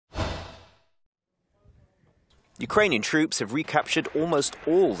Ukrainian troops have recaptured almost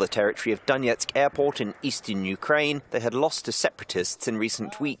all the territory of Donetsk Airport in eastern Ukraine they had lost to separatists in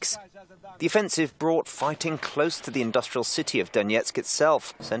recent weeks. The offensive brought fighting close to the industrial city of Donetsk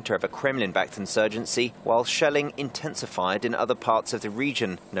itself, centre of a Kremlin-backed insurgency, while shelling intensified in other parts of the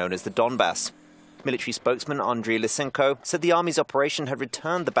region, known as the Donbass. Military spokesman Andriy Lysenko said the army's operation had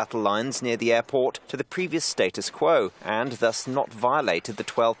returned the battle lines near the airport to the previous status quo and thus not violated the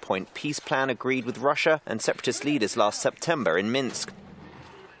 12-point peace plan agreed with Russia and separatist leaders last September in Minsk.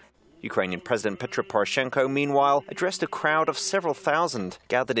 Ukrainian President Petro Poroshenko, meanwhile, addressed a crowd of several thousand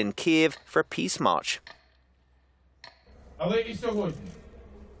gathered in Kiev for a peace march.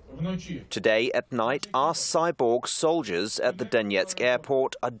 Today at night, our cyborg soldiers at the Donetsk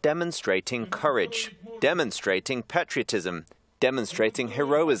airport are demonstrating courage, demonstrating patriotism, demonstrating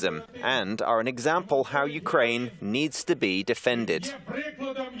heroism, and are an example how Ukraine needs to be defended.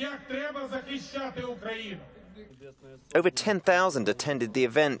 Over 10,000 attended the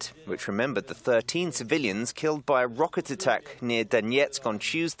event, which remembered the 13 civilians killed by a rocket attack near Donetsk on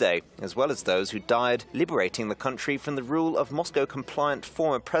Tuesday, as well as those who died liberating the country from the rule of Moscow-compliant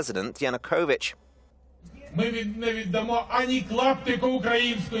former President Yanukovych.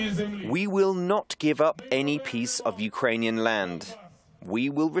 We will not give up any piece of Ukrainian land. We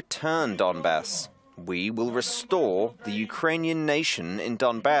will return Donbass. We will restore the Ukrainian nation in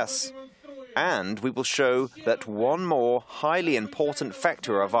Donbass. And we will show that one more highly important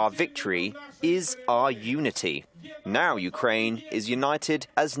factor of our victory is our unity. Now Ukraine is united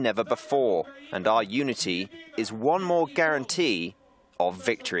as never before, and our unity is one more guarantee of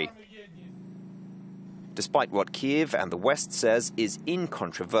victory. Despite what Kiev and the West says is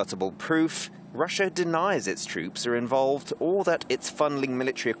incontrovertible proof, Russia denies its troops are involved or that it's funneling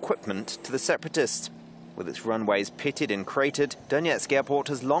military equipment to the separatists. With its runways pitted and cratered, Donetsk Airport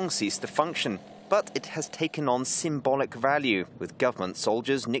has long ceased to function, but it has taken on symbolic value, with government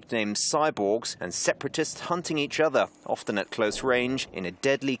soldiers nicknamed cyborgs and separatists hunting each other, often at close range, in a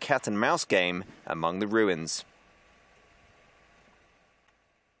deadly cat-and-mouse game among the ruins.